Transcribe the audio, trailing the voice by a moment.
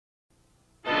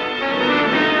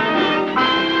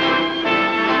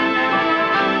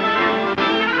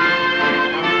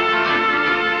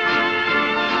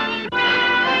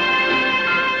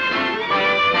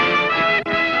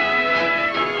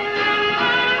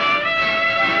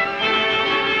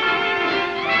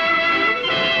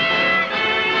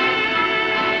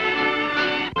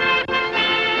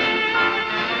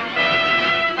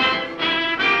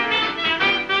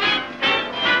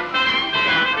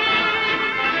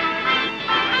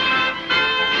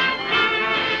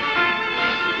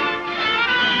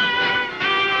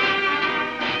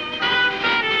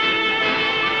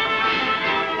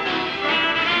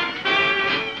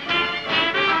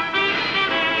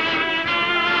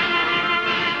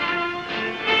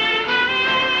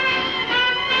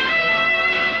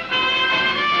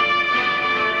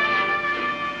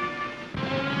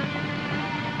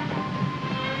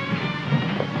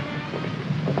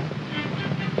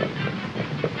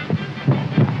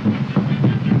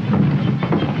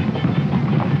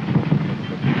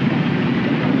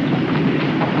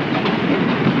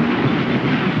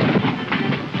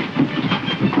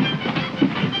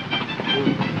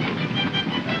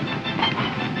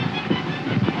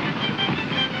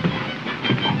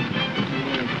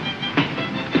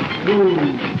Well,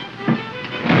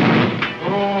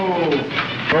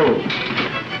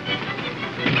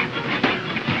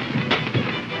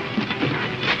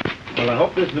 I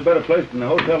hope this is a better place than the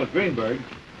hotel at Greenberg.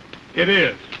 It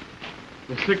is.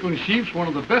 The Sickle & Sheep's one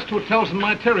of the best hotels in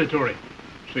my territory.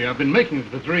 See, I've been making it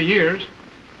for 3 years.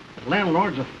 The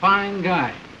landlord's a fine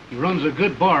guy. He runs a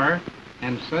good bar,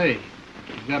 and say,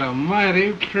 he's got a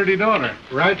mighty pretty daughter.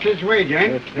 Right this way,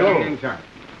 Jen. Let's go. Inside.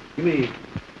 Give me.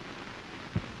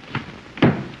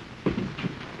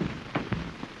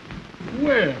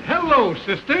 Well, hello,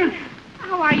 sister.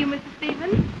 How are you, Mr.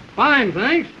 Stevens? Fine,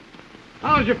 thanks.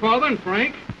 How's your father and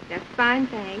Frank? Just fine,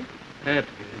 thanks. That's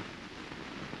good.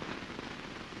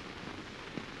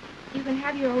 You can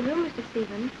have your old room, Mr.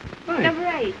 Stevens. Thanks. Number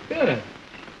 8. Good.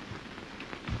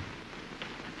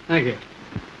 Thank you.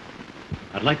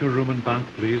 I'd like a room and bath,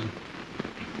 please.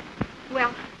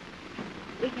 Well,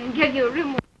 we can give you a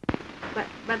room,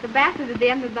 but the bath is at the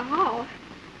end of the hall.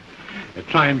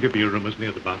 Try and give me a room as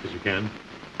near the bath as you can.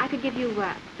 I could give you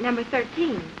number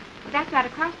 13. That's right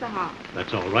across the hall.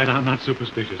 That's all right. I'm not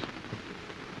superstitious.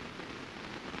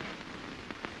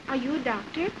 Are you a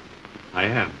doctor? I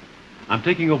am. I'm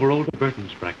taking over old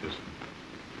Burton's practice.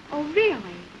 Oh,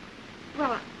 really?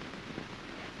 Well,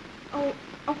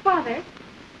 Father,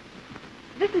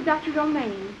 this is Dr.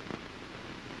 Romaine.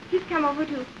 He's come over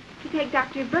to take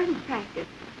Dr. Burton's practice.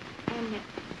 And,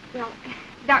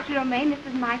 Dr. Romaine, this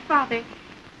is my father,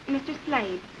 Mr.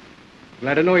 Slade.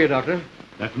 Glad to know you, Doctor.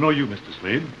 Glad to know you, Mr.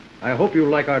 Slade. I hope you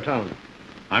like our town.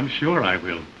 I'm sure I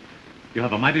will. You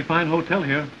have a mighty fine hotel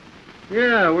here.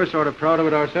 Yeah, we're sort of proud of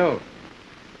it ourselves.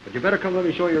 But you better come let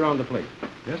me show you around the place.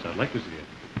 Yes, I'd like to see it.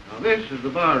 Now, this is the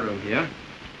bar room here.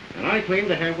 And I claim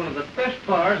to have one of the best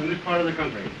bars in this part of the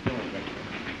country.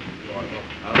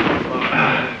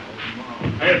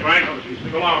 Hey, Frank, I'll just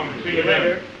stick along and see you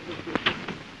later.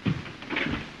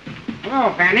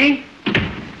 Hello, Fanny.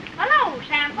 Hello,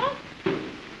 Sample.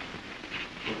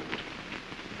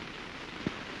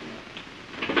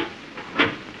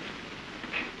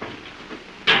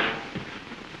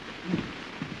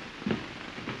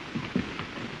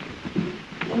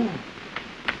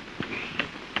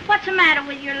 What's the matter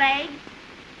with your leg?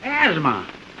 Asthma.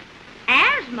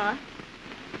 Asthma?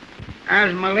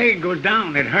 As my leg goes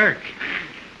down, it hurts.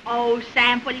 Oh,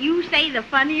 Sample, you say the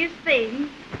funniest things.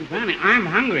 Fanny, I'm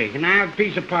hungry. Can I have a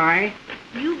piece of pie?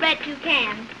 You bet you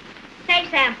can. Say,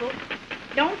 Sample,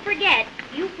 don't forget,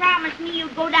 you promised me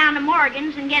you'd go down to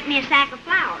Morgan's and get me a sack of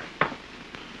flour.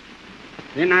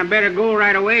 Then I better go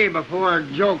right away before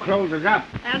Joe closes up.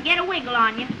 That'll get a wiggle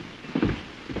on you.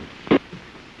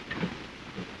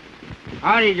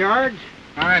 Howdy, George.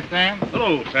 All right, Sam.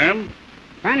 Hello, Sam.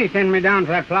 Fanny sent me down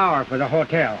for that flour for the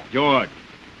hotel. George,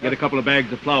 get a couple of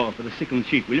bags of flour for the Sickle &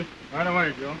 Sheep, will you? Right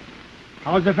away, Joe.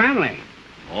 How's the family?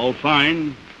 All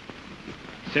fine,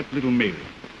 except little Mary.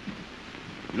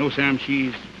 You know, Sam,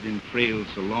 she's been frail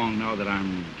so long now that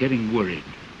I'm getting worried.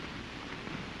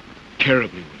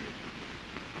 Terribly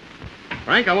worried.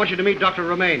 Frank, I want you to meet Dr.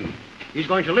 Romaine. He's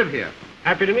going to live here.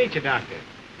 Happy to meet you, Doctor.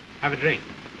 Have a drink.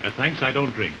 Thanks, I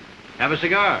don't drink. Have a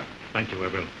cigar. Thank you, I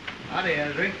will. Howdy,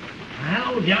 Ezra.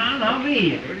 Hello, John. How are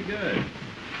you? Pretty good.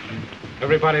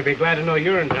 Everybody'll be glad to know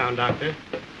you're in town, Doctor.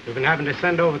 We've been having to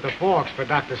send over the Forks for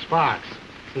Dr. Sparks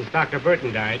since Dr.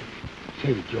 Burton died.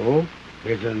 Say, Joe,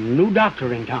 there's a new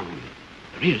doctor in town.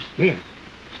 There is? Yes,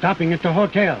 stopping at the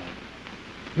hotel.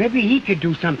 Maybe he could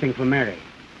do something for Mary.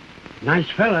 Nice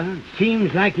fella.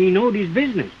 Seems like he knowed his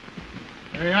business.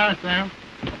 There you are, Sam.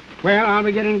 Well, I'll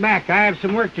be getting back. I have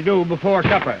some work to do before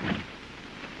supper.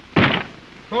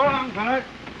 So long, fellas.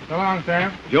 So long,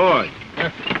 Sam. George,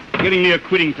 Yes. getting near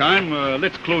quitting time.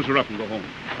 Let's close her up and go home.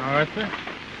 All right, sir.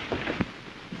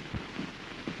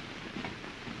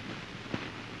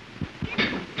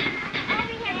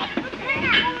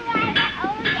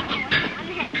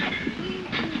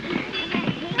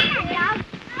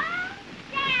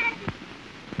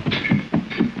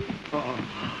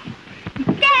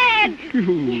 Dad!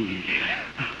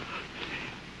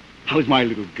 How's my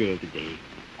little girl today?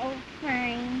 Oh,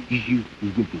 fine.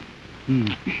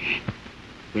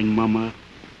 When Mama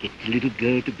gets the little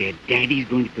girl to bed, Daddy's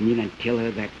going to come in and tell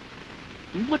her that...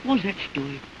 What was that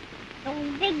story?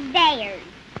 Those big bears.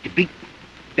 The big...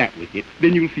 That was it.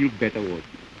 Then you'll feel better, won't you?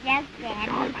 Yes, Dad.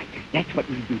 All right. That's what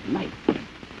we'll do tonight.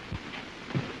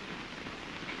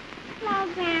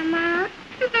 Hello, Grandma.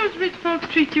 Do those rich folks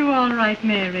treat you all right,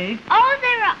 Mary? Oh,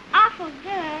 they're awful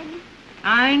good.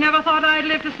 I never thought I'd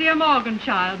live to see a Morgan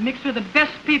child mixed with the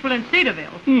best people in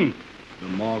Cedarville. The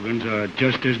Morgans are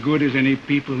just as good as any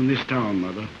people in this town,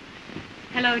 Mother.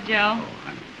 Hello, Joe.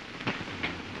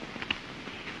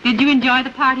 Did you enjoy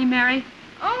the party, Mary?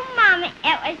 Oh, Mommy,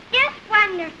 it was just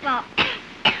wonderful.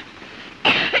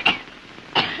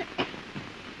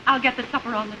 I'll get the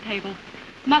supper on the table.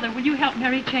 Mother, will you help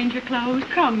Mary change her clothes?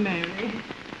 Come, Mary.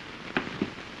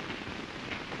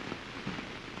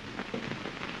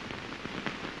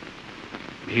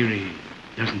 Mary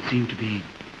doesn't seem to be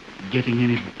getting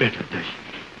any better, does she?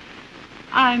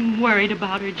 I'm worried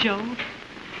about her, Joe.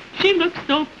 She looks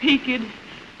so peaked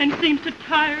and seems to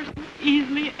tire so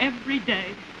easily every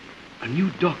day. A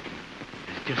new doctor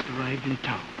has just arrived in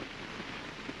town.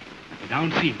 I'll go down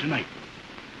and see him tonight.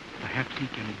 Perhaps he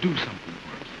can do something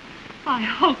for us. I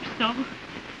hope so.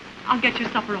 I'll get your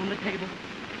supper on the table.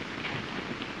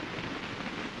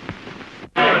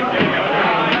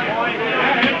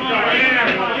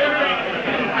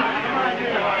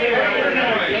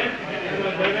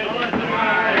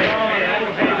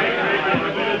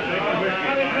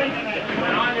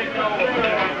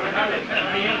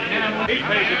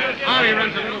 Harvey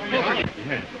runs a little poker.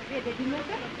 Yes.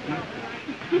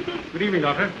 Good evening,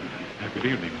 Doctor. Good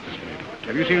evening, Mrs. Slade.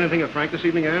 Have you seen anything of Frank this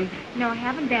evening, Ann? No, I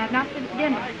haven't, Dad. Not since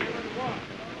dinner.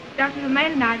 Dr.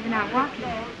 Romaine and I have been out walking.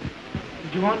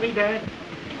 Did you want me, Dad?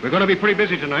 We're going to be pretty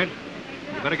busy tonight.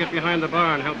 You better get behind the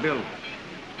bar and help Bill.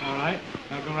 All right.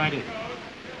 I'll go right in.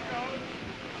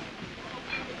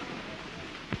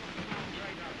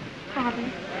 Father,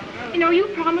 you know, you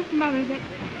promised Mother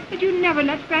that you'd never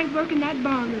let Frank work in that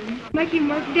bar room. Make him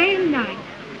work day and night.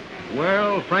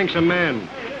 Well, Frank's a man.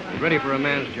 He's ready for a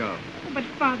man's job. But,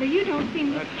 Father, you don't seem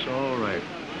to... That's all right.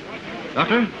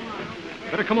 Doctor,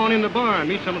 better come on in the bar and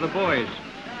meet some of the boys.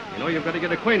 You know, you've got to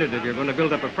get acquainted if you're going to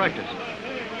build up a practice.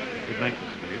 Good night,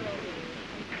 Mrs. Slade.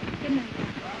 Good night.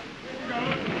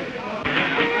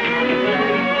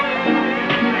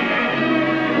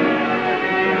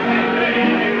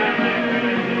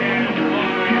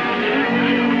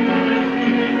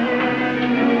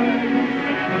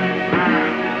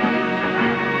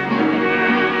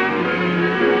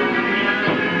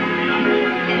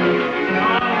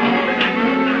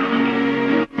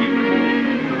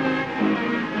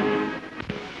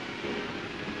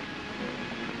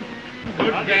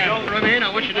 Romaine,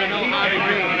 I want you to know Harvey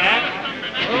Green.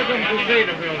 Welcome to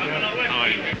Cedarville, Jeff. How are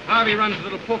you? Harvey runs a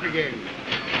little poker game.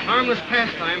 Harmless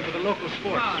pastime for the local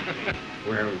sports.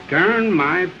 Well, darn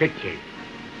my picture.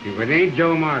 If it ain't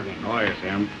Joe Morgan. Oh, yes,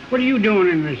 Sam. What are you doing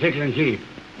in the Sickle and Sheep?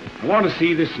 I want to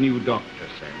see this new doctor,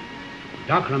 Sam.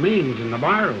 Doc Romaine's in the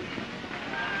bar room.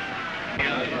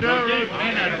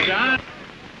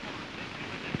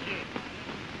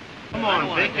 Come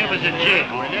on, Vic, give us a jig,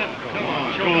 will you? Come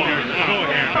on, show here.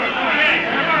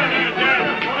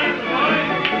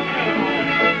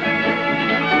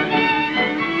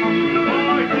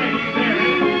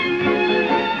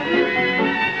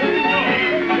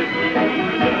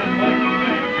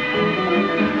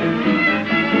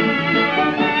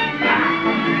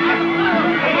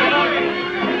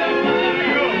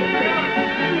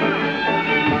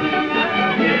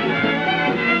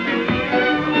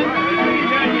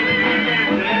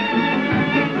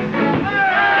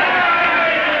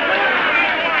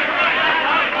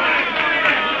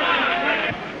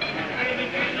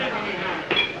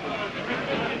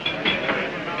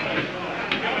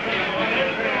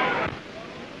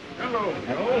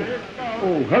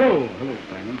 Oh, hello. Hello,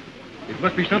 Simon. It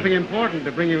must be something important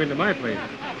to bring you into my place.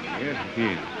 Yes,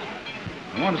 it is.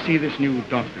 I want to see this new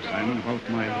doctor, Simon, about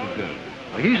my little girl.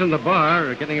 Well, he's in the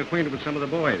bar getting acquainted with some of the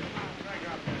boys.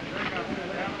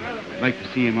 I'd like to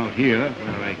see him out here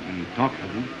where I can talk to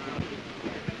him.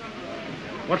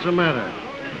 What's the matter?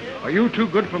 Are you too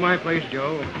good for my place,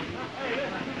 Joe?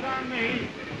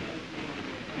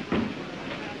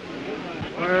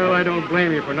 Well, I don't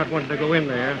blame you for not wanting to go in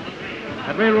there.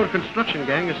 That railroad construction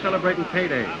gang is celebrating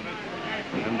payday.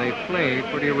 And they play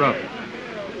pretty rough.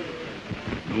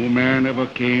 No man ever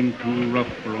came too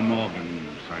rough for a Morgan,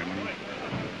 Simon.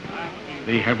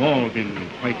 They have all been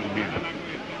fighting men.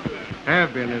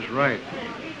 Have been is right.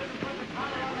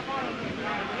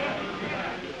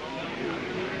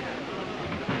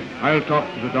 I'll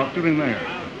talk to the doctor in there.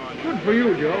 Good for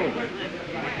you, Joe.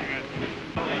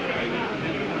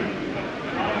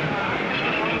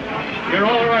 You're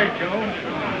all right, Joe.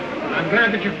 I'm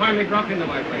glad that you finally dropped into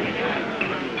my place.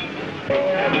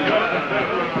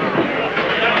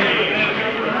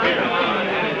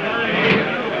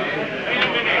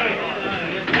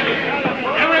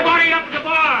 Everybody up at the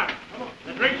bar.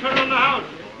 The drinks are in the house.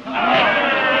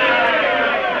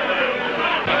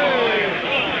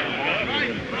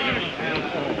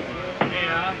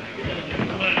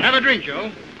 Have a drink,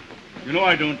 Joe. You know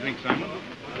I don't drink, Simon.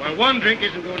 Well, one drink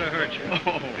isn't going to hurt you.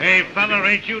 Hey, fella,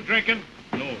 ain't you drinking?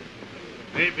 No.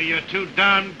 Maybe you're too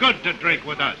darn good to drink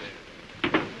with us.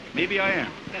 Maybe I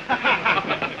am.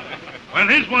 Well,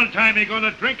 here's one time you're going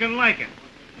to drink and like it.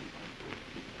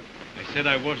 I said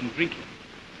I wasn't drinking.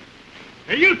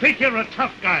 Hey, you think you're a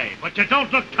tough guy, but you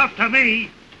don't look tough to me.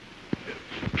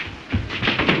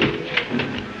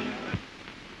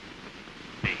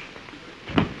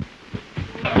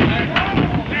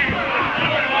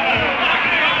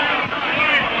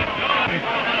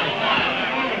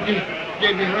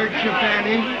 Did it hurt you,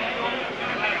 Fanny?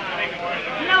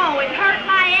 No, it hurt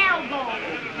my elbow.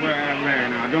 Well, there,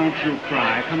 now, don't you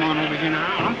cry. Come on over here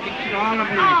now. I'll fix it all up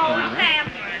nice Oh, for you. Sam.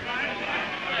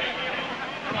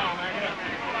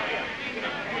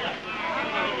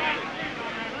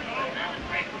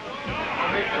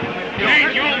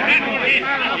 Hey, Joe, that one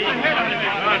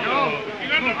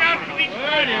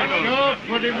Sure,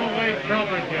 put him away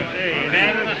properly. Hey,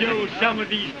 that'll show some of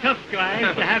these tough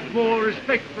guys to have more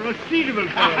respect for a Cedarville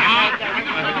fellow.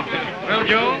 Well,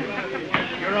 Joe,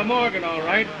 you're a Morgan, all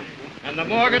right. And the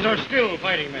Morgans are still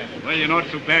fighting men. Well, you're not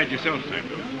so bad yourself, Simon.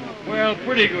 Well,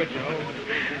 pretty good, Joe.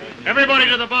 Everybody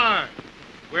to the bar.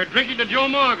 We're drinking to Joe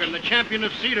Morgan, the champion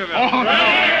of Cedarville. Oh, no.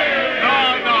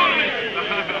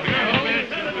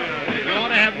 You ought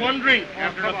to have one drink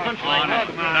after a punch like that.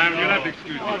 Simon, you'll have to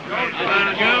excuse me. Come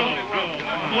on, Joe.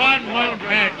 One won't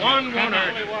hurt. One won't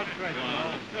hurt.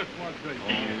 Oh,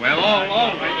 well, all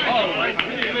right.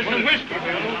 Some whiskey,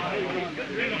 Bill.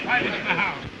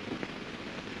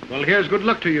 Well, here's good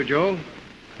luck to you, Joe.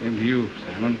 Same to you,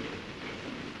 Simon.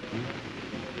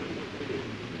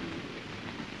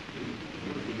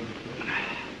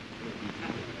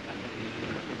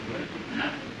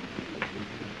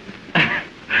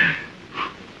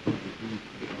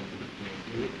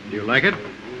 Do you like it? It's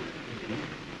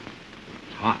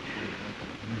hot.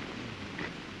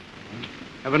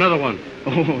 Have another one.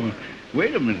 Oh,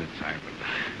 wait a minute, Simon.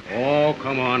 Oh,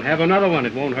 come on. Have another one.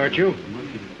 It won't hurt you.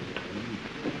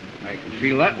 I can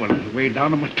feel that one way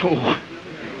down on my toe.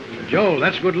 Joe,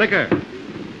 that's good liquor.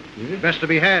 Best to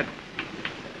be had.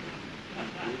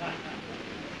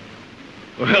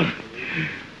 Well,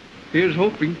 here's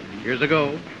hoping. Here's a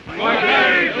go.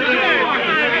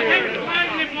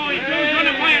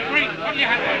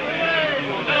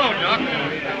 Hello, Doc.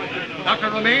 Dr.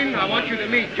 Romaine, I want you to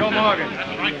meet Joe Morgan.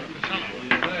 That's right.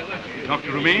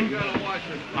 Dr. Romaine,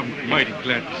 I'm mighty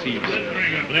glad to see you,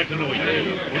 sir. Glad to know you.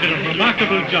 You did a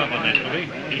remarkable job on that, Billy.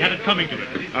 He had it coming to it.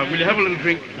 Will you have a little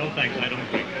drink? No, thanks, I don't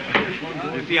drink.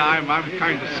 You see, I'm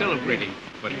kind of celebrating.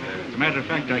 But as a matter of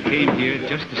fact, I came here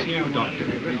just to see you, Doctor.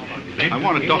 I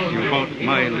want to talk to you about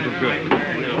my little girl.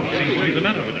 Seems to be the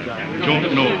matter with her.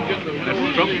 Don't know. That's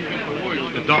the trouble.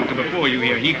 The doctor before you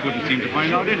here, he couldn't seem to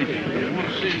find out anything.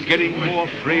 She's getting more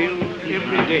frail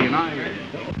every day, and I...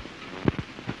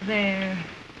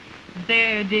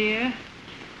 There, dear.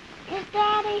 Is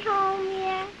Daddy home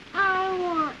yet? I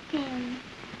want him.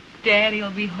 Daddy'll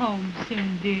be home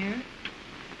soon, dear.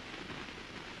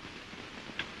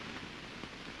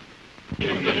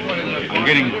 I'm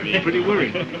getting pretty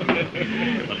worried.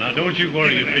 Well, now, don't you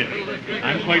worry a bit.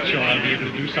 I'm quite sure I'll be able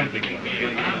to do something.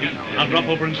 I'll drop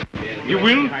over and... You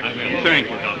will? I will. Thank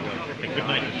you, Doctor. Good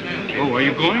night, Mr. Oh, are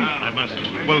you going? I must.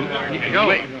 Well, Joe,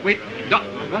 wait. Doc,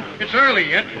 what? It's early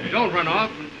yet. Don't run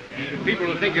off. People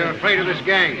will think you're afraid of this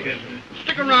gang.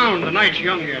 Stick around. The night's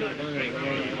young yet.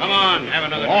 Come on, have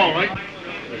another drink. All right.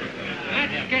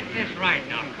 Let's get this right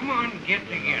now. Come on, get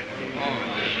together.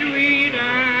 Sweet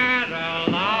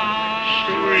Adeline.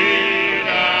 Sweet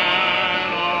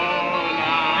Adeline.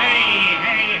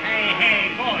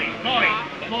 Hey, boys.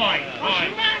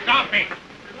 Stop it.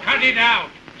 Cut it out.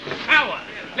 Sour.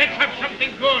 Let's have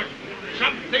something good.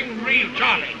 Something real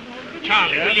jolly.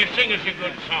 Charlie, will you sing us a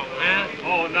good song, huh?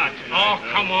 Oh, not. Oh,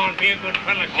 come on, be a good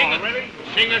fella.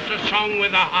 Sing us a song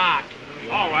with a heart.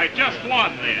 All right, just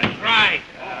one then. Right.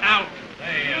 Out.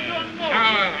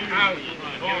 Out.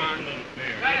 Go on.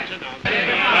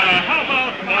 How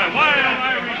about my wild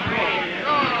Irish roll?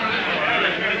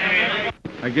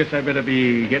 I guess I better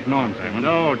be getting on, Simon.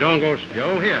 No, don't go,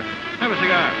 Joe. Here, have a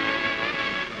cigar.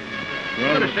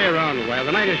 We're going to stay around a while.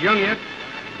 The night is young yet.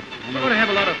 We're going to have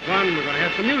a lot of fun. We're going to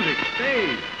have some music.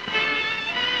 Stay.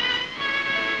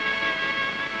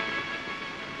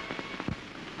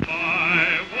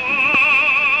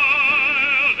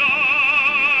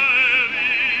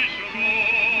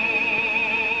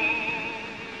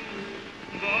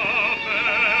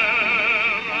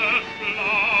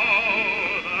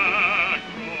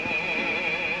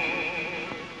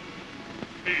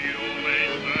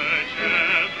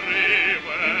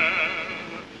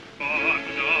 But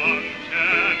none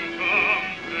can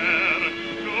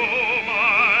compare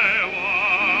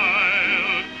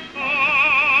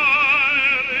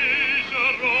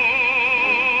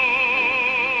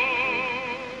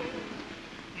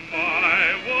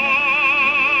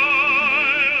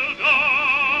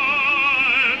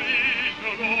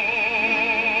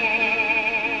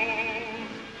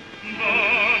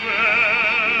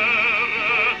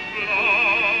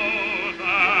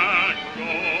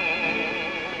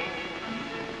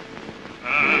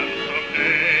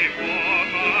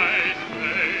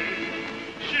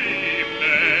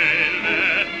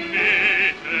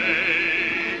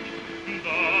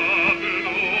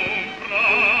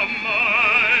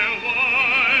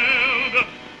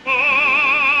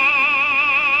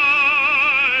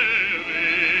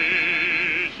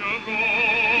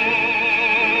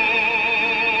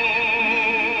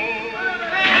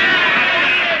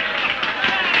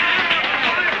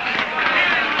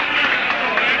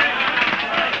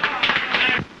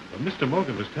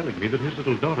Morgan was telling me that his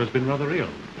little daughter's been rather ill.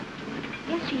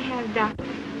 Yes, she has, Doctor.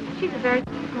 She's a very...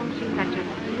 Oh, she's such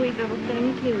a sweet little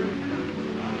thing, too.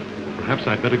 Perhaps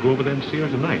I'd better go over there and see her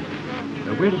tonight.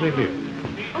 Where do they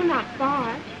live? Oh, not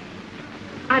far.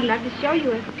 I'd love to show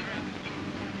you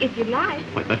if you'd like.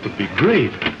 Why, that would be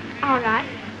great. All right.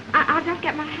 I'll just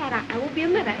get my hat. I won't be a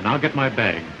minute. And I'll get my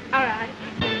bag. All right.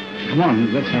 Come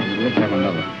on, let's have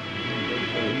another.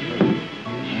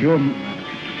 Sure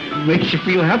makes you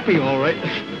feel happy, all right.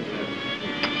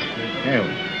 Hell.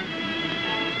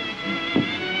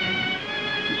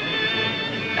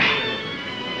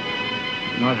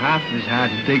 Not half as hard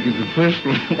to take as the first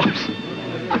one was.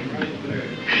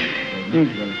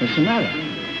 What's the matter?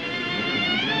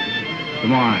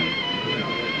 Come on.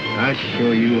 I'll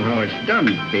show you how it's done,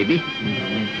 baby.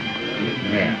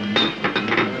 Yeah.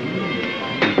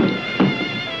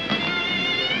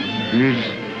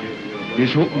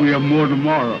 Here's hope we have more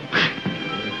tomorrow.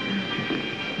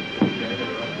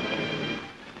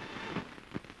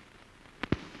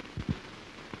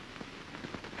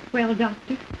 Well,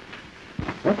 Doctor?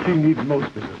 What she needs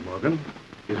most, Mrs. Morgan,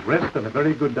 is rest and a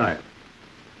very good diet.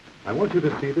 I want you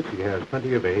to see that she has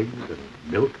plenty of eggs and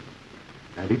milk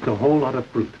and eats a whole lot of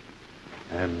fruit.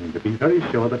 And to be very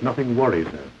sure that nothing worries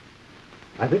her.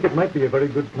 I think it might be a very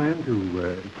good plan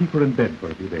to keep her in bed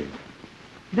for a few days.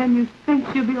 Then you think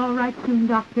she'll be all right soon,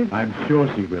 Doctor? I'm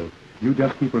sure she will. You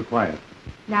just keep her quiet.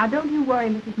 Now, don't you worry,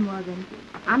 Mrs. Morgan.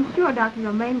 I'm sure Dr.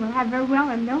 Romaine will have her well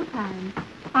in no time.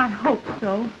 I hope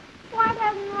so. Why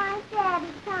doesn't my daddy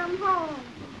come home?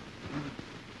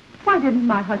 Why didn't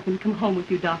my husband come home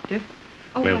with you, Doctor?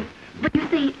 Oh, Well- but you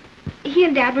see, he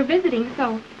and Dad were visiting,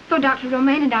 so Dr.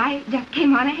 Romaine and I just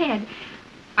came on ahead.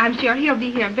 I'm sure he'll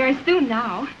be here very soon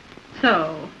now.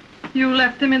 So, you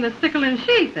left him in the sickle and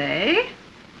sheath, eh?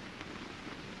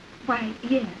 Why,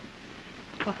 yes.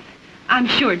 Well, I'm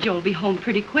sure Joe'll be home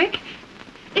pretty quick.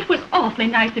 It was awfully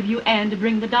nice of you, Anne, to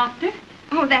bring the doctor.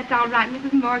 Oh, that's all right,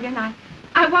 Mrs. Morgan.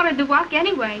 I wanted to walk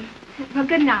anyway. Well,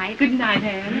 good night. Good night,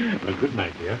 Anne. Well, good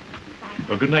night, dear.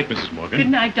 Well, good night, Mrs. Morgan. Good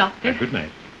night, Doctor. Good night.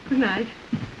 Good night.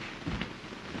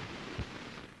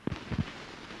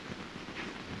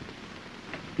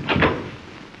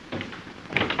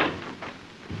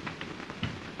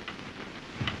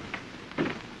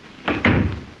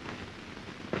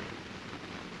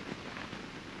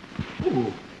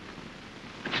 Oh,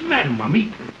 what's the matter,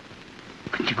 Mommy?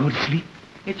 Couldn't you go to sleep?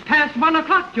 It's past 1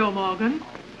 o'clock, Joe Morgan.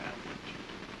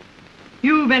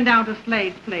 You've been down to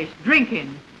Slade's place,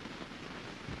 drinking.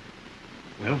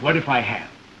 Well, what if I have?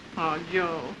 Oh,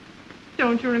 Joe,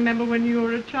 don't you remember when you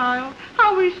were a child?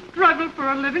 How we struggled for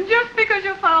a living just because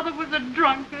your father was a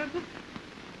drunkard.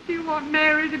 Do you want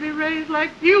Mary to be raised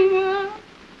like you were?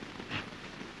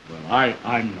 Well,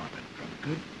 I'm not a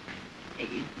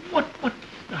drunkard. What's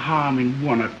the harm in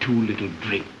 1 or 2 little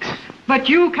drinks? But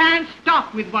you can't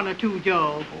stop with 1 or 2,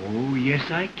 Joe. Oh,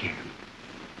 yes, I can.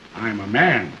 I'm a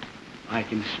man. I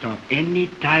can stop any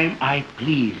time I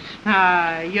please.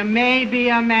 You may be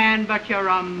a man, but you're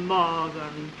a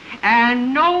Morgan.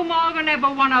 And no Morgan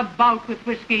ever won a bout with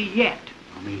whiskey yet.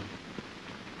 Mommy,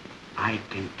 I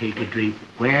can take a drink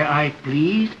where I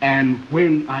please and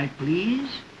when I please,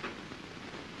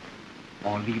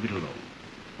 or leave it alone.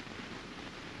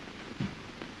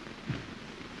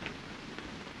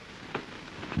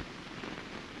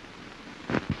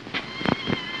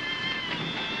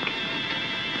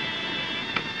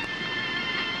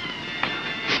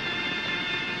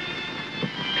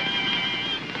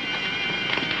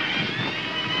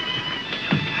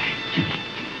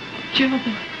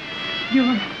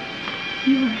 Joe,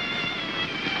 you're...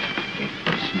 Get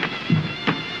this man.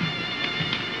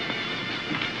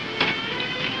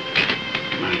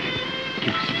 Come on,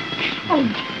 give us this. Oh,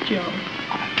 Joe.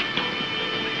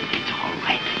 It's all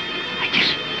right. I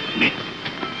just met...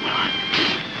 Well,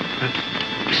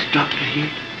 is the doctor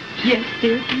here? Yes,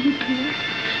 dear, he's here.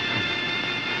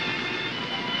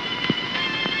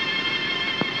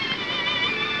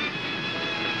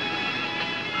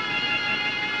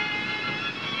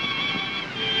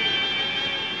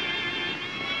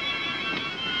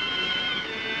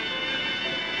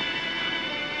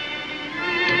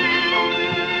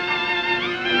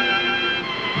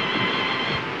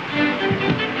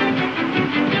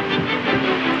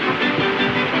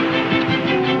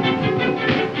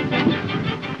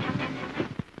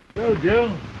 Well, Joe,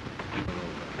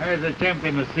 how's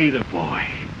attempting to see the boy?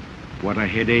 What a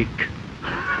headache.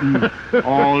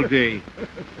 All day.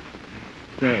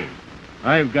 Say,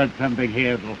 I've got something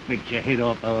here that'll fix your head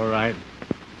up all right.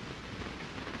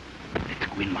 Let's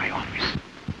go in my office.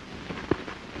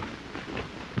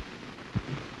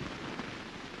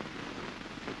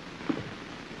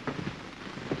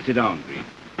 Sit down, Green.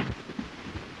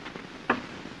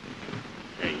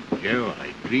 Hey, Joe,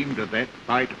 I dreamed of that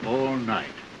fight all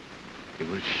night. It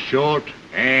was short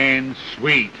and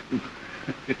sweet.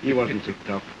 He wasn't so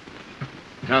tough.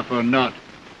 Tough or not,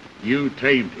 you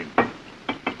tamed him.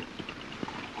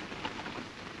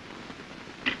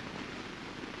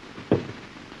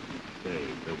 Say,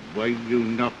 the way you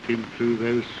knocked him through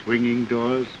those swinging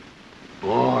doors,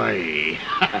 boy.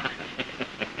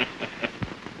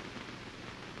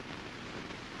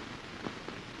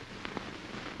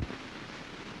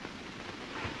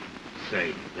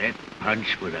 Say, that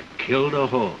punch would have killed a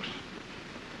horse.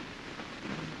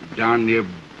 Darn near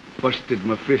busted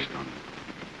my fist on him.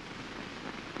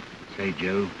 Say,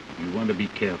 Joe, you want to be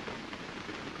careful,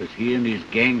 because he and his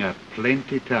gang are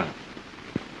plenty tough.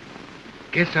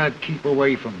 Guess I'd keep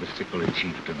away from the Sickle and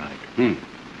Chief tonight.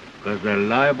 Because they're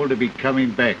liable to be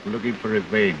coming back looking for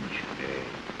revenge.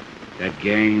 That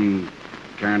gang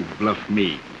can't bluff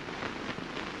me.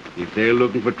 If they're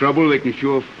looking for trouble, they can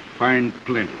sure find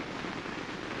plenty.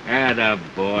 Atta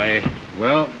boy.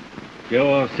 Well,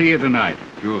 Joe, I'll see you tonight.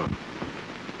 Sure.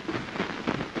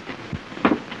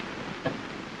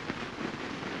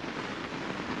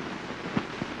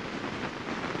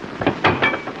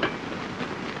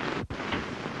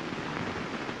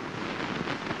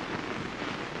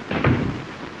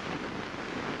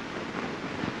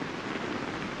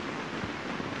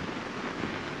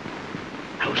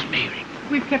 How's Mary?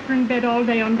 We've kept her in bed all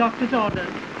day on doctor's orders.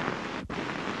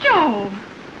 Joe!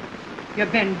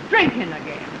 You've been drinking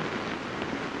again.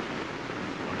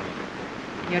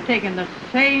 You're taking the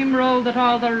same road that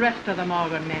all the rest of the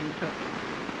Morgan men took.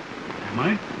 Am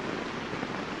I?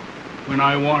 When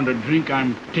I want a drink,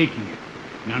 I'm taking it.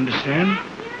 You understand?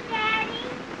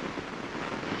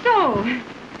 So,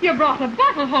 you brought a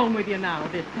bottle home with you now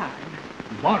this time.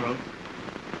 Bottle?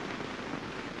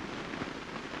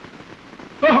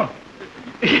 Oh!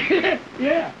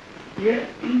 yeah.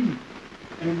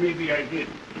 And maybe I did.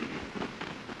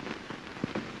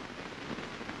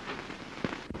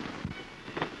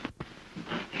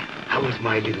 How was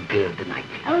my little girl tonight?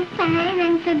 Oh, fine.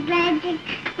 I'm so glad you're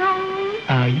home.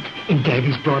 And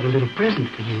Daddy's brought a little present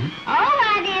for you.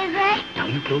 Oh, what is it? Now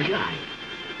you close your eyes.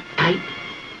 Tight.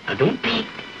 Now don't peek.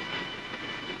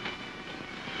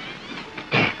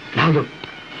 There. Now look.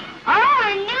 Oh,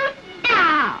 a new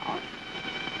doll.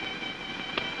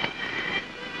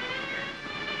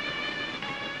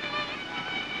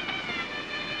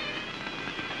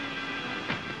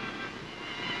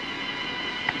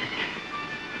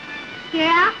 You're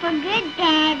awful good,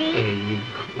 Daddy.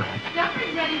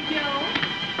 Supper's ready, Joe.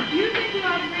 You think you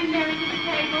ought to bring Mary to the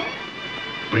table?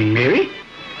 Bring Mary?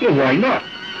 Well, why not?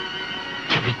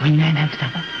 Shall we go in there and have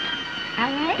supper? All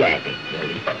right. Daddy.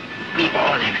 We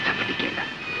all have supper together.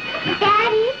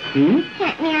 Daddy?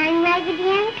 Can't Mary and Raggedy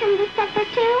Ann come to supper,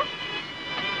 too?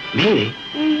 Mary?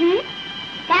 Mm-hmm.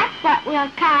 That's what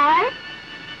we'll call her.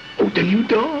 Oh, the new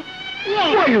doll?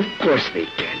 Yes. Why, of course they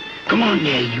can. Come on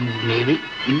there, you, Mary.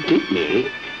 You take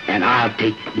Mary, and I'll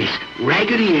take Miss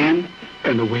Raggedy Ann,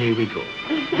 and away we go.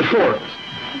 The four of us.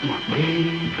 Come on,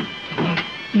 Mary.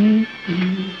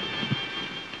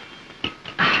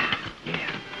 Yeah.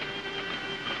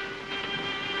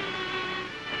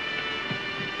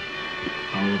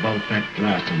 How about that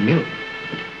glass of milk?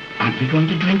 Aren't we going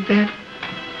to drink that?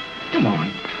 Come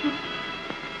on.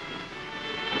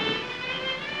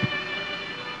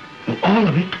 Oh, all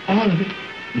of it.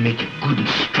 Make it good and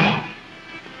strong.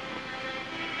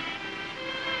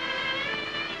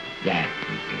 That's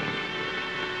it.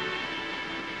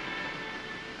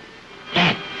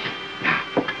 That's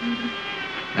it.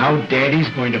 Now Daddy's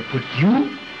going to put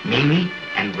you, Mary,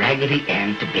 and Raggedy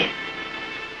Ann to bed.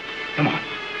 Come on.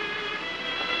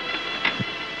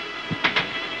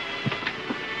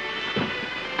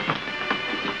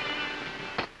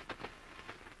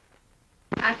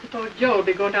 I suppose Joe will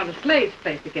be going down to Slade's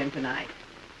place again tonight.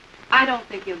 I don't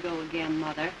think he'll go again,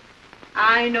 Mother.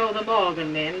 I know the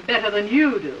Morgan men better than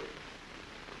you do.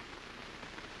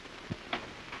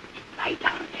 Lie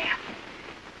down there.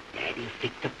 Daddy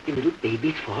fixed up the little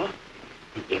babies for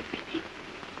and everything.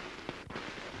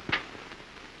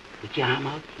 Put your arm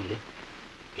out here.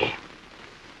 There.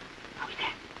 How's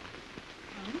that?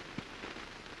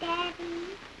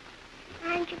 Daddy,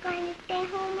 aren't you going to stay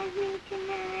home with me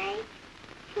tonight?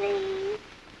 Please?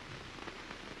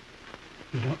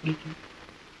 You want me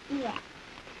to? Yeah.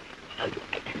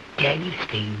 Daddy'll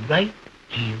stay right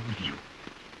here with you.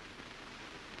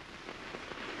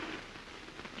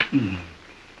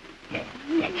 Yeah,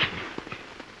 that's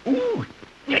it. Ooh,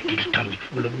 Daddy's tummy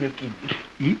full of milky.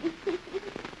 You can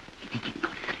go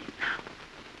to sleep now.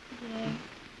 Yeah.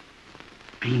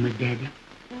 dream of Daddy?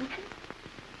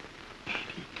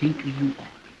 Daddy, think of you all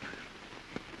the time.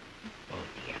 Oh,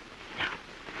 dear.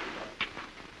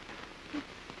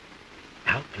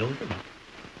 Now, close them up.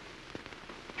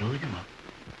 Close them up.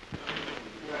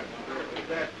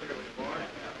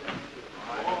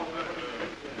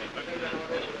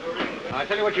 I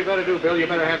tell you what you better do, Bill. You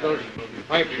better have those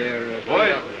pipes there.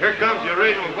 Boys, here comes your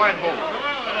original white hole.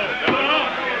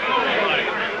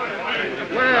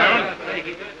 Well,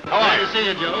 How are you? see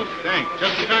you, Joe. Thanks.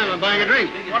 Just in time. I'm buying a drink.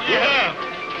 What do you have?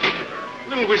 A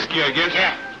little whiskey, I guess.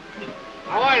 Yeah.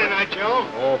 How are you tonight, Joe?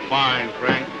 Oh, fine,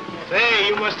 Frank. Say,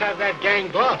 you must have that gang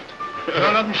buffed.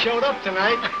 None of them showed up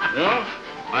tonight. No?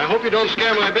 I hope you don't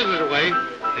scare my business away.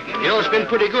 You know, it's been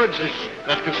pretty good since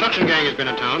that construction gang has been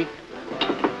in town.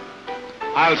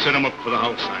 I'll set him up for the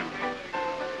house, Simon.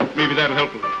 Maybe that'll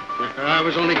help him. I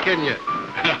was only kidding you.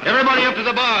 Everybody up to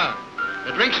the bar.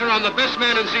 The drinks are on the best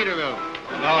man in Cedarville.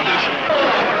 Now, listen.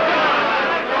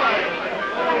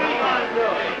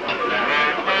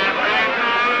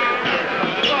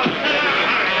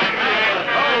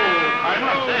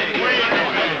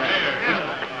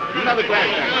 Another glass,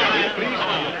 please.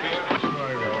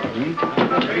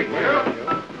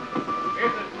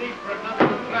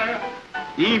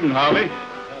 Even, Harvey.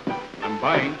 I'm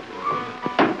buying.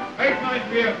 Take my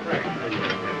beer, Frank.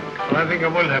 Well, I think I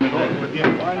will have it all with you.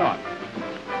 Why not?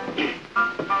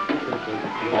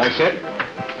 All set?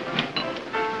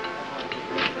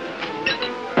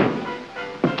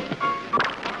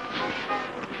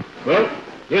 Well,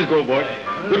 here's go, boy.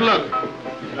 Good luck.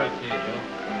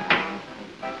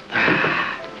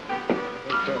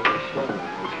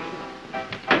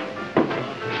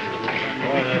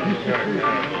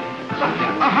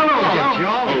 Hello,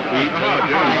 Joe. Oh, Pete.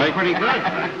 Hello, Pretty good.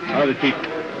 How did Pete?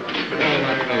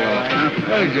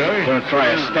 Hey, Joey. Gonna try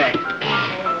a stack.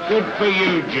 Good for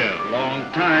you, Joe.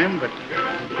 Long time, but...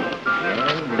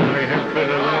 Well, we may have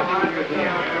better luck.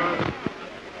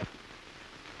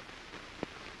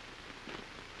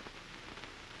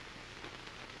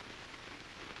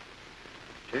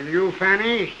 Tell you,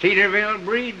 Fanny, Cedarville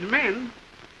breeds men.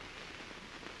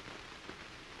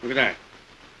 Look at that.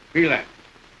 Feel that.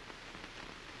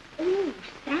 Oh,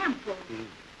 sample.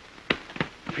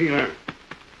 Feel that.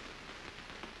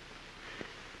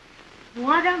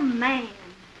 What a man.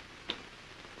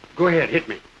 Go ahead, hit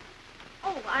me.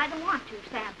 Oh, I don't want to,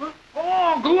 Sample.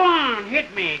 Oh, go on,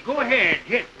 hit me. Go ahead,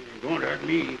 hit me. Don't hurt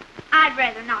me. I'd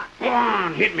rather not. Go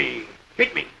on, hit me.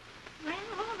 Hit me. Well,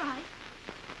 all right.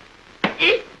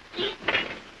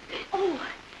 Oh,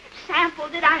 Sample,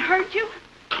 did I hurt you?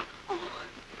 Oh.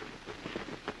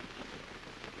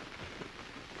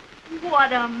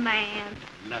 What a man.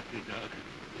 Lucky dog.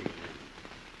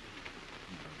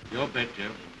 Your bet,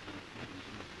 Joe.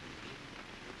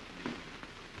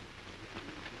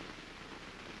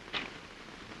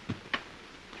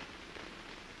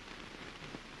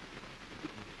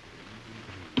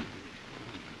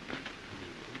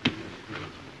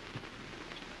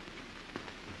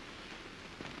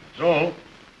 So,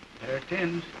 there are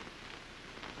tins.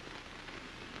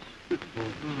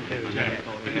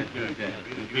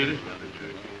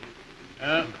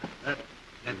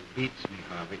 That beats me,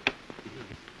 Harvey.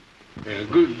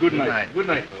 Good night. Good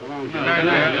night. Good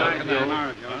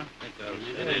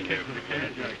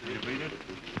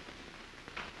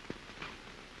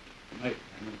night.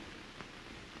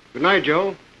 Good night,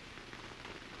 Joe.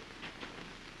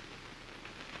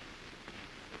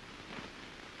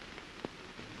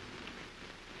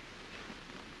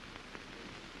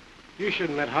 You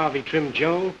shouldn't let Harvey trim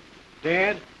Joe,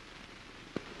 Dad.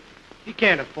 He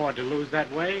can't afford to lose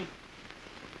that way.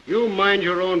 You mind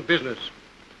your own business.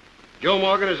 Joe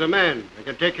Morgan is a man and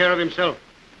can take care of himself.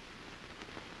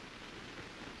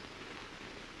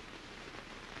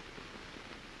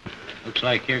 Looks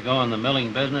like you're going the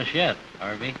milling business yet,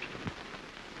 Harvey.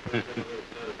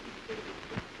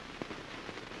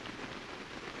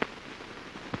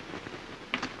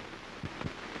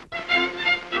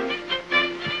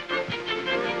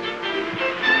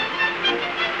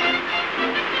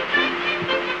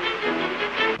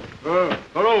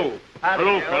 Hello.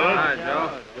 Hello, fellas. Hi,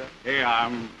 Joe. Hey,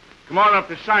 come on up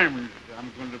to Simon's.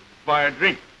 I'm going to buy a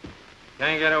drink.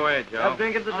 Can't get away, Joe. Have a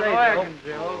drink at the table.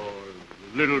 Oh,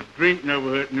 a little drink never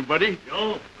hurt anybody.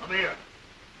 Joe, come here.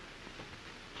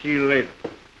 See you later.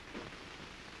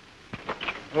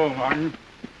 Oh, Martin.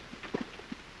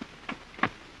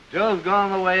 Joe's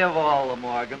gone the way of all the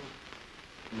Morgans.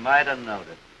 Might have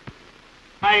noticed.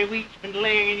 My wheat's been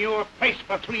laying in your place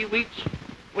for 3 weeks,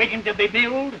 waiting to be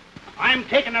milled. I'm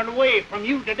taking it away from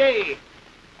you today.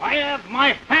 I have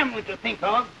my family to think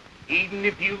of, even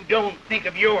if you don't think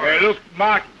of yours. Hey, look,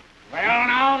 Martin, Well,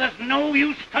 now, there's no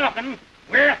use talking.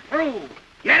 We're through.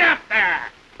 Get up there.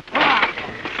 Go on.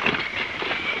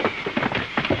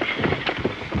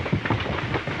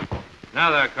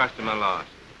 Another customer lost.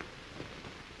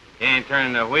 Can't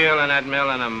turn the wheel in that mill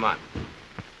in a month.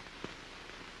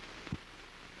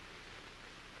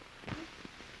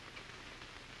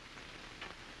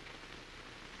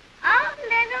 Oh,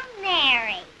 little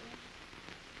Mary.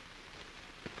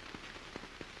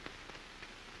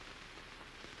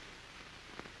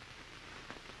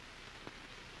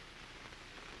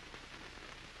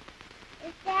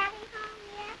 Is Daddy home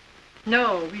yet?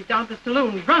 No, he's down at the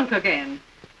saloon, drunk again.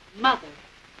 Mother.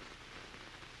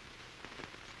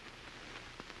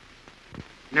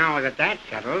 Now that that's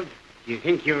settled, do you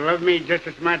think you'll love me just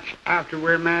as much after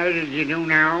we're married as you do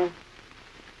now?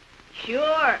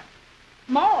 Sure.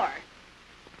 More.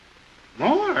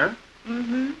 More?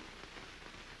 Mm-hmm.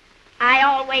 I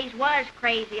always was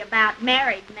crazy about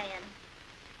married men.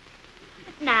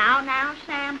 Now,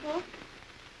 Sample.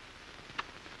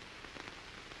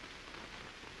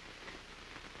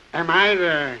 Am I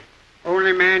the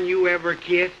only man you ever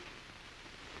kissed?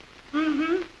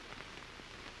 Mm-hmm.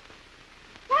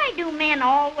 Why do men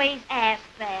always ask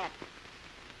that?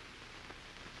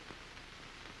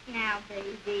 Now,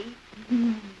 baby.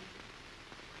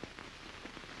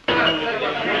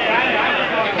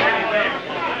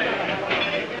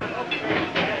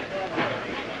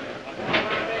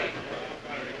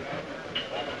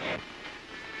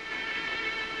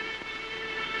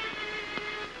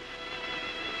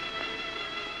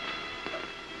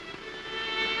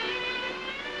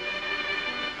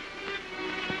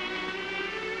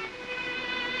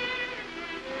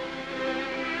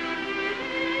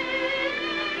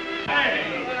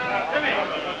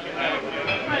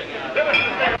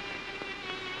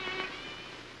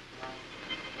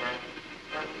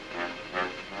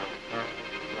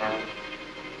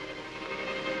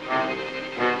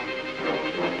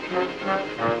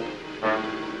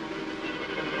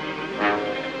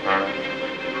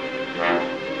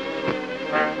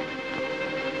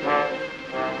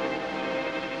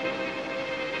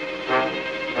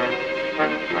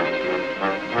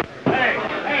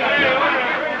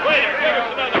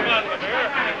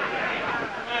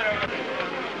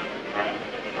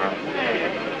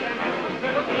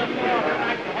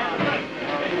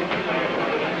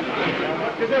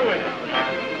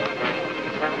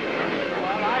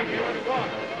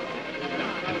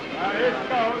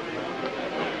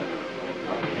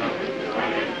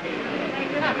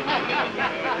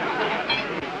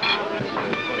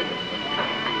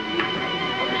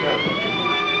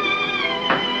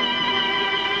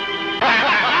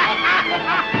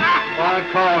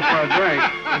 I'll call for a drink.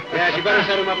 Yes, you better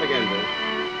set him up again, Bill.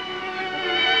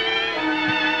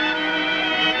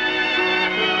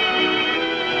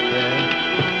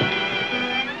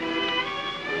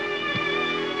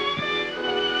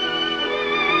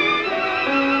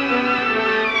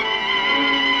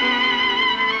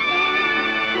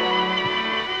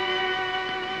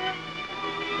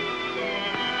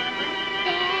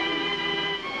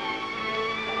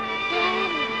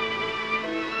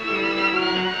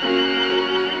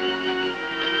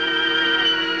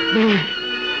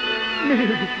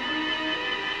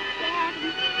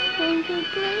 Daddy, won't you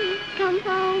please come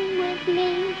home with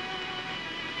me?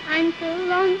 I'm so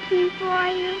lonesome for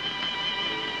you.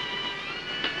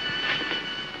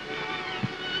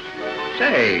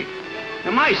 Say,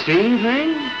 am I seeing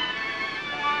things?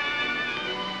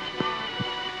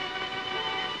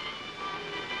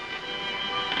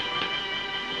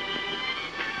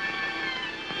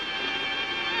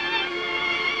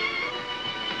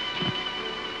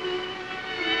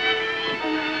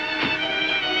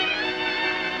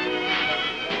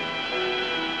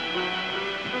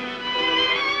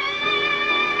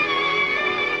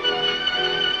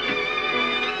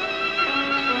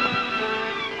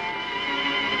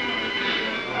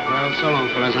 So long,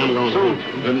 fellas. I'm going home.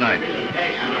 Good night.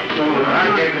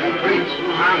 I gave you the treats.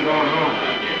 I'm going home.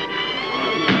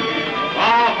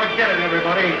 Oh, forget it,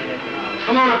 everybody.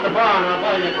 Come on up the bar and I'll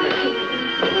buy you a drink.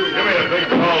 Give me a big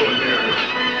tall in here.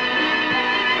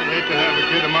 I'd hate to have a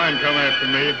kid of mine come after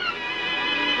me.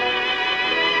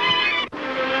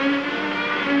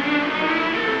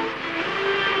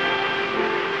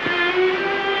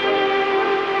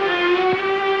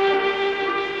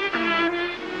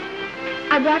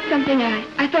 I brought something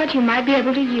I thought you might be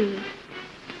able to use.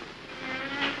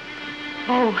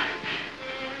 Oh,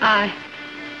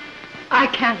 I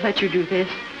can't let you do this.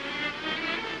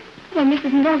 Well,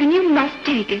 Mrs. Morgan, you must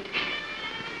take it.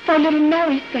 For little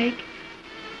Mary's sake.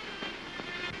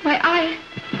 Why,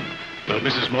 Well,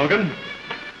 Mrs. Morgan,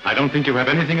 I don't think you have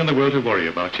anything in the world to worry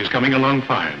about. She's coming along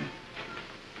fine.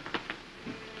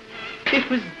 It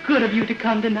was good of you to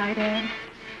come tonight, Anne.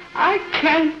 I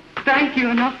can't thank you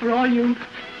enough for all you've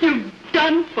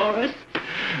done for us.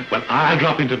 Well, I'll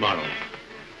drop in tomorrow.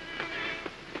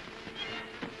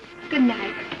 Good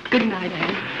night. Good night,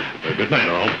 Anne. Well, good night,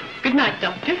 all. Good night,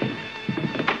 Doctor.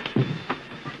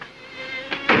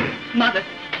 Mother,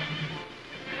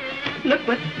 look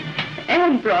what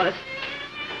Anne brought us.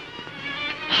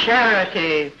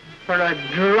 Charity for a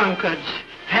drunkard's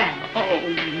fat.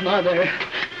 Oh, Mother.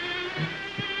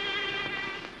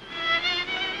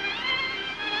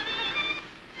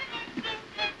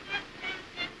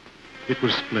 It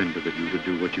was splendid of you to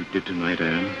do what you did tonight,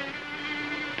 Anne.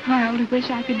 I only wish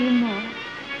I could do more.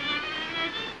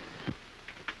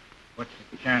 What's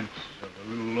the chance of a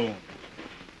little loan?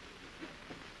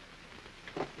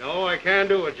 No, I can't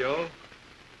do it, Joe.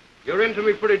 You're into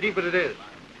me pretty deep as it is.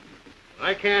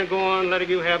 I can't go on letting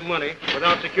you have money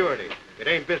without security. It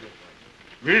ain't business.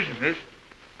 Business?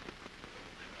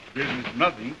 Business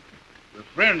nothing. We're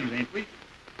friends, ain't we?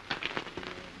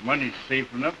 Money's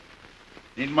safe enough.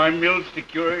 Ain't my mill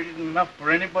security enough for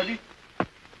anybody?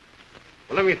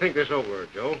 Well, let me think this over,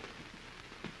 Joe.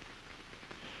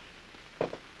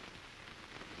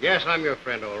 Yes, I'm your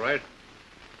friend, all right.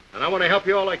 And I want to help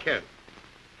you all I can.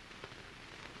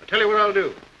 I'll tell you what I'll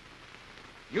do.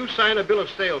 You sign a bill of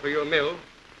sale for your mill,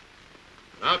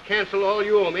 and I'll cancel all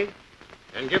you owe me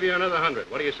and give you another 100.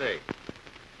 What do you say?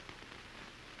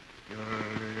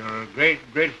 You're a great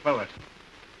fella.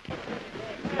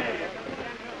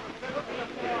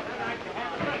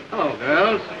 Hello,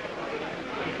 girls.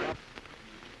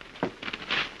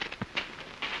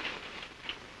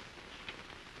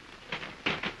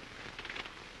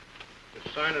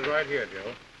 Just sign it right here,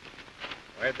 Joe.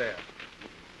 Right there.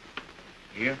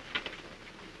 Here?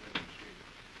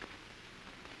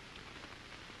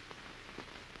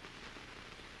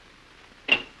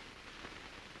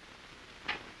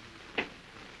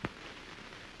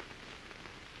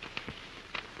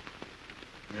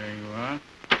 There you are.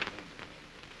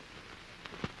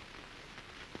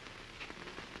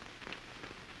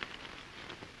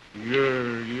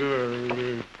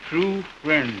 You're a true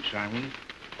friend, Simon.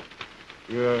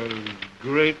 You're a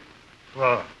great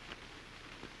fellow.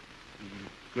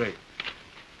 Great.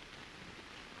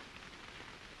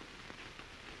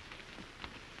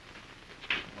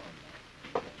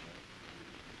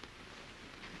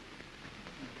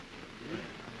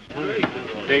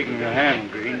 Taking your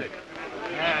hand, Green.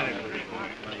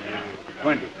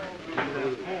 20.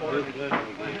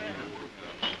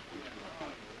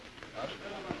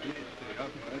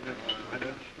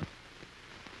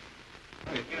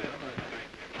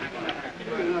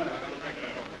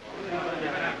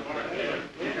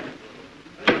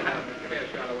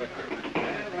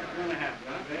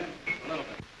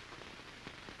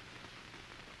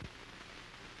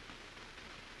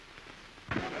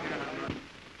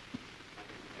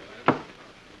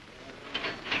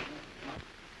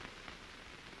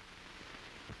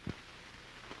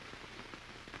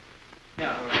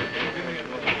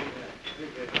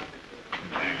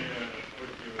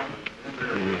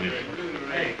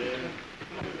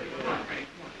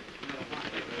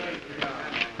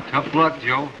 Tough luck,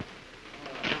 Joe.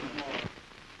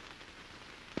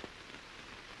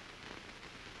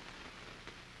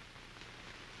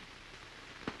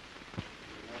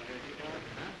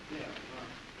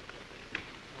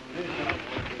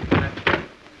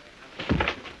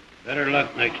 Better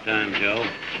luck next time, Joe.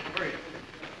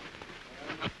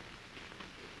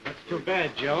 That's too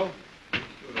bad, Joe.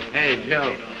 Hey,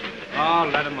 Joe. Oh,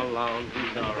 let him alone.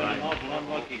 He's all right. An awful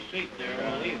unlucky seat there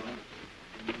all evening.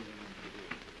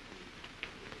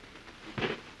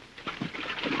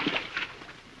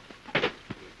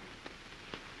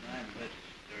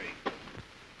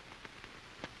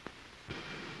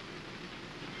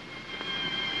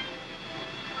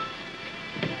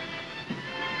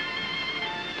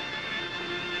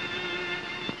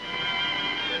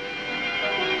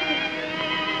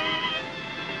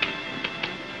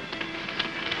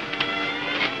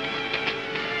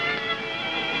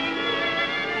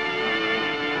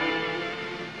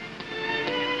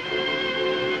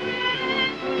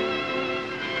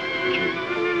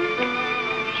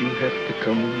 You have to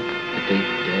come to take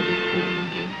Daddy home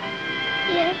again.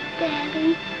 Yes, Daddy.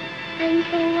 I'm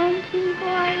so lonesome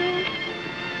for you.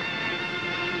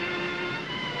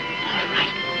 All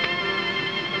right.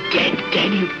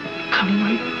 Daddy, come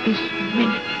right this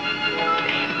minute.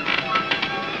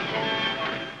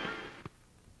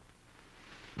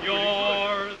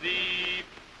 You're the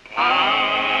idol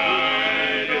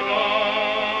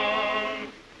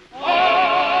of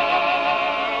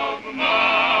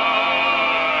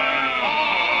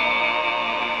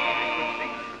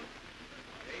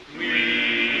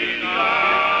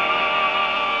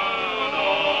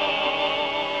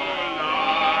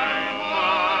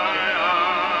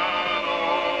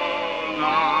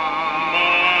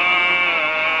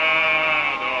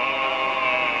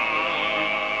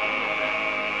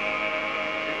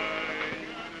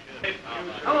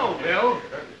Hello, Bill.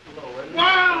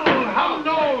 Well,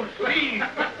 hello, Steve.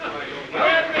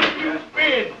 Where have you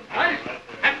been? I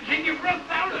haven't seen you for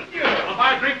 1,000 years. I'll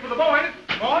buy a drink for the boys.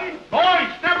 Boys? Boys,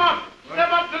 step up.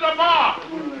 Step up to the bar.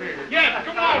 Yes,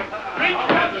 come on. Drink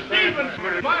for Stevens,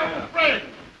 my old friend.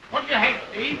 What do you have,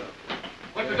 Steve?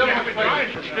 What's the devil with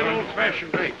your still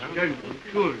old-fashioned drink, huh?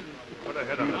 Sure. What a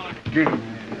head on it.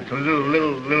 It's a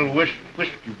little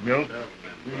whiskey, Bill.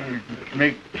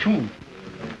 Make two.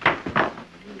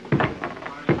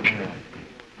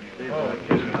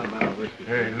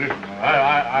 Hey, listen,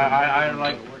 I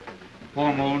like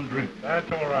pour my own drink. That's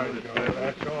all right, Joe.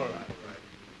 That's all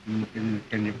right.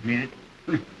 Can you beat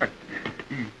it?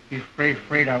 He's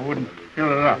afraid I wouldn't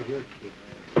fill it up.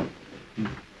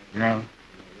 Now,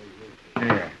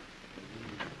 yeah.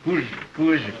 Who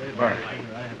is it, Bart?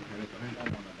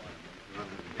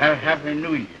 Happy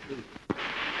New Year.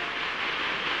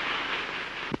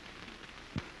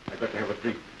 I've got to have a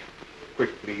drink.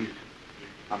 Quick, please.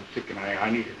 I'm sick and I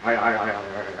need it. I've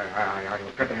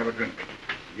got to have a drink.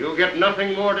 You'll get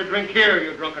nothing more to drink here,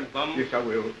 you drunken bum. Yes, I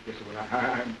will. Yes, I will.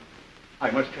 I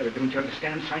must have it. Don't you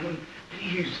understand, Simon?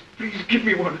 Please give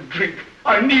me one to drink.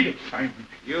 I need it, Simon.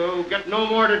 You'll get no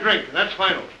more to drink. That's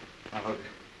final. Now,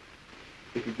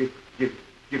 if you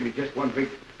give me just one drink,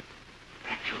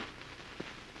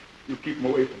 you keep him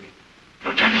away from me.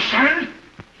 Don't you understand?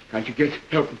 Can't you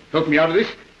help me out of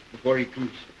this before he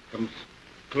comes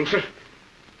closer?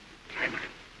 Simon,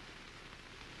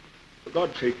 for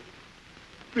God's sake,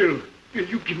 Bill,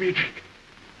 you give me a drink.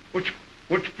 Won't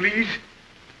you please?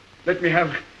 Let me have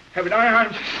it.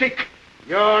 I'm sick.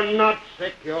 You're not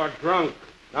sick. You're drunk.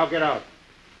 Now get out.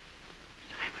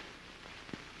 Simon,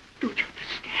 don't you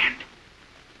understand?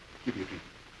 Give me a drink.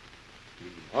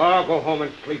 Please. Oh, go home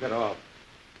and sleep it off.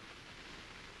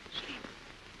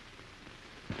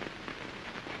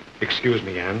 Excuse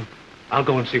me, Anne. I'll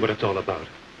go and see what it's all about.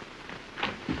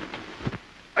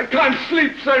 I can't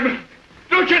sleep, Simon.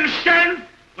 Don't you understand?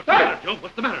 What's the matter, Joe?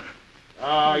 What's the matter?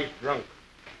 Ah, he's drunk.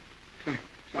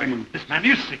 Simon. This man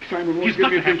is sick. Simon won't He's give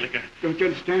got me to a have drink. liquor. Don't you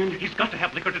understand? He's got to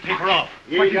have liquor to take her off.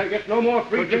 He gets no more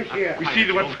free drinks here. We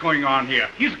see what's going on here.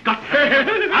 He's got to have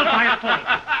it. I'll buy a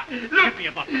full. Give me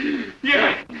a bottle.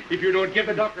 Yeah. If you don't give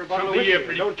the doctor a bottle of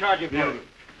whiskey, don't charge him for it.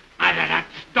 That's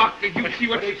doctor. You see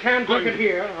what's But he can't drink it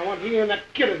here. I want he and that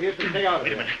kid of his to stay out of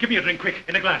Wait a it. minute. Give me a drink, quick,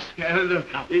 in a glass. Yeah,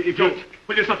 Now, if Joe, you...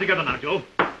 pull yourself together now, Joe.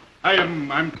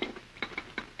 I'm...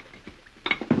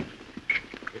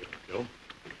 Joe,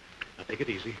 now take it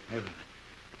easy.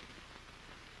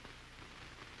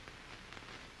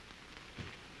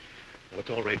 Oh, it's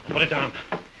all right. Put it down.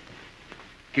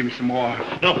 Give me some more.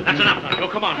 No, that's enough now, Joe.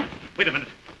 Come on. Wait a minute.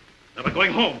 Now, we're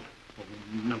going home.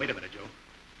 Now, wait a minute, Joe.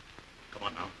 Come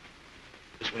on now.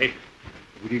 This way.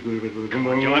 Come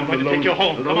on, Joe. I'm going to take you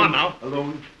home. Come on now.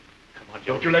 Alone. Come on,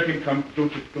 Joe. Don't you let him come.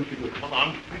 Don't you do it. Come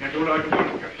on. I don't like to.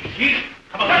 Sheesh.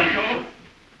 Come on, Joe.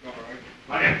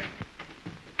 All right.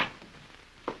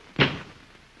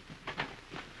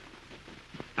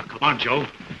 Now, come on, Joe.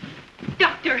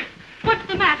 Doctor, what's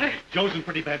the matter? Joe's in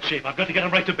pretty bad shape. I've got to get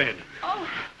him right to bed. Oh.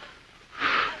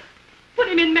 Put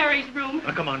him in Mary's room.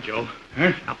 Now, come on, Joe.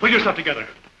 Huh? Now, pull yourself together.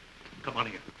 Come on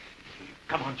here.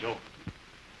 Come on, Joe.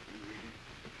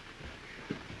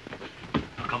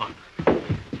 Now, come on.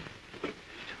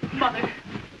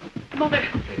 Mother,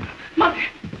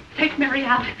 take Mary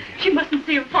out. She mustn't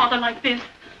see her father like this.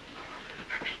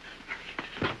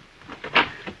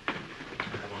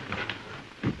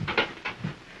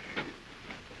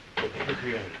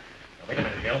 Wait a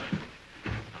minute, Bill.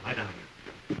 Now, lie down.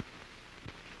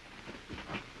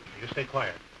 You stay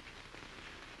quiet.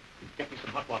 Get me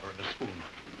some hot water and a spoon.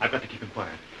 I've got to keep him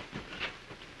quiet.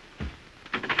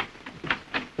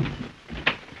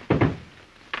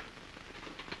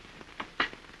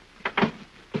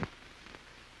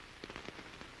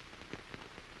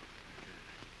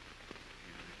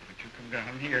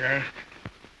 Down here.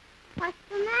 What's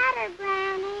the matter,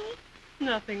 Brownie?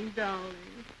 Nothing, darling.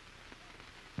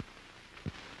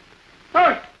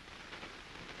 Hey!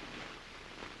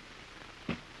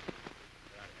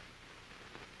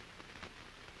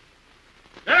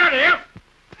 Get out of here!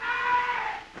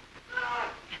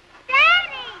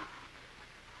 Daddy!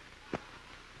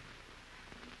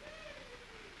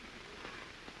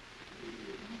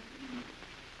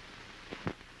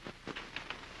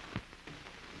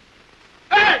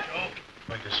 Hey! Joe.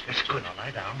 Wait, it's good. Now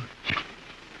lie down.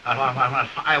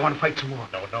 I want to fight some more.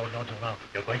 No,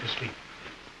 You're going to sleep.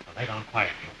 Now, lie down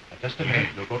quiet. Now, just a minute.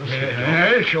 You'll go to sleep, Joe.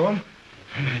 Hey, show him.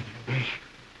 Now,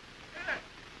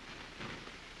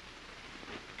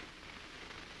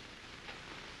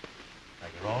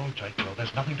 you're all right, Joe.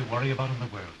 There's nothing to worry about in the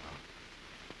world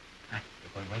now.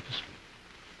 You're going right to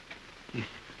sleep.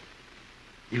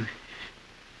 You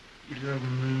let me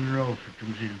know if it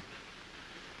comes in.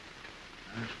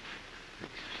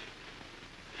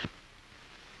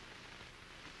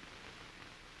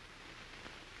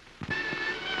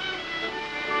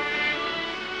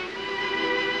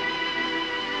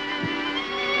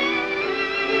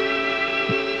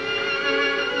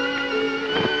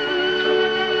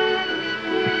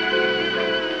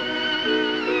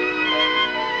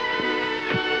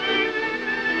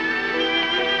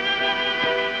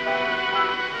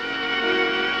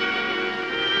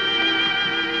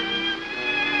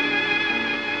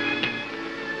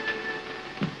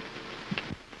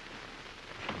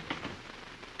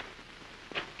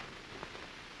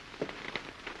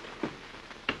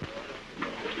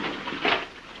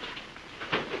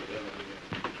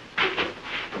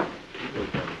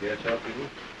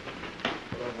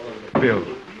 Bill.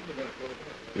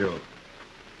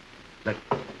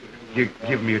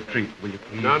 Give me a treat, will you,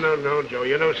 please? No, Joe.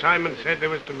 You know, Simon said there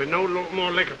was to be no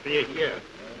more liquor for you here.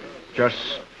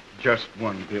 Just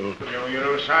one, Bill. Joe, you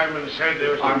know, Simon said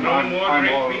there was to be no more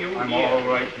drink for you I'm here. all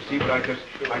right, you see, but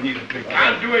I need a drink.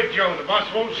 Can't do it, Joe. The boss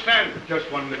won't stand it. Just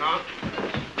 1 minute.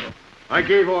 I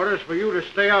gave orders for you to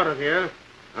stay out of here,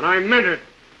 and I meant it.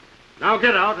 Now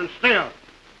get out and stay out.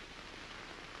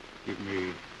 Give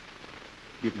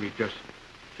me just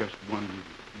one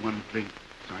drink,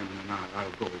 Simon, and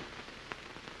I'll go.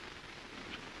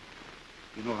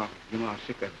 You know how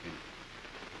sick I've been.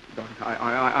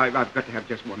 I've got to have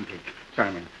just one drink,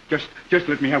 Simon. Just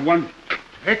let me have one.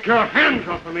 Take your hands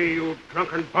off of me, you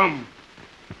drunken bum.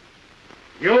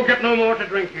 You'll get no more to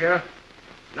drink here.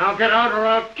 Now get out or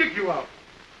I'll kick you out.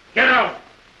 Get out.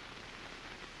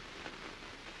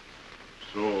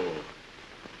 So,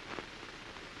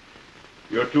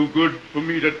 you're too good for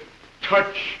me to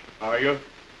touch, are you?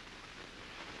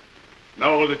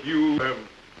 Now that you have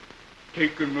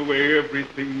taken away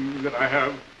everything that I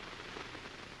have,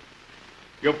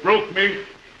 you broke me,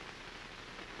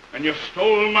 and you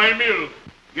stole my mill.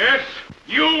 Yes,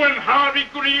 you and Harvey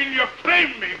Green, you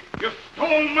framed me. You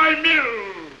stole my mill.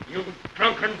 You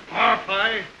drunken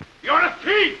parfly. You're a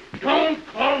thief. Don't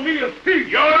call me a thief.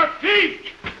 You're a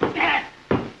thief.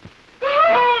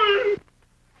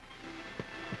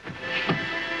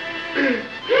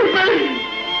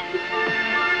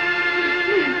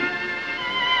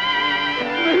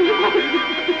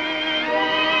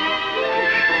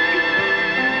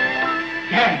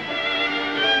 Dad,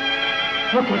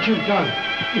 look what you've done.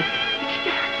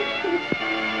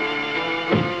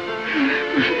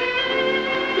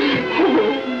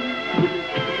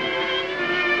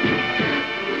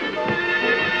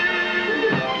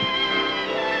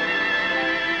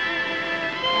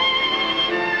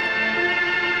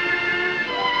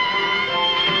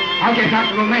 I'll get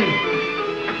Dr. Romaine.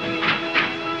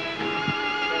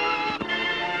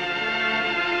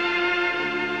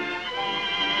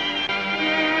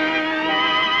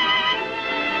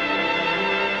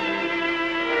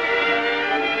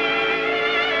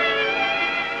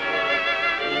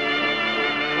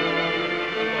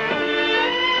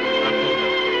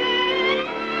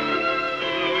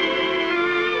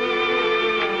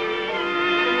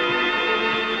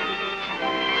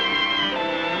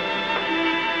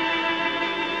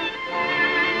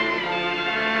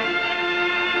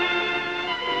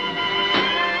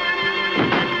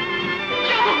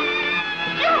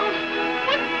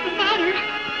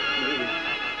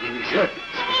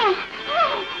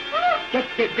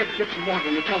 Get some water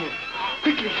in the towel.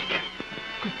 Quickly.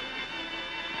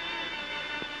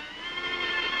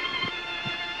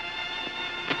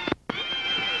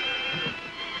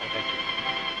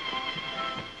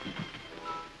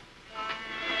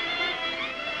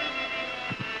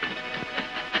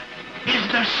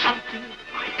 Is there something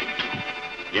I can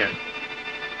do? Yes.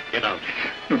 Get out.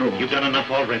 No. You've done enough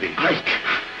already. Mike.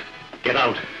 Get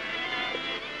out.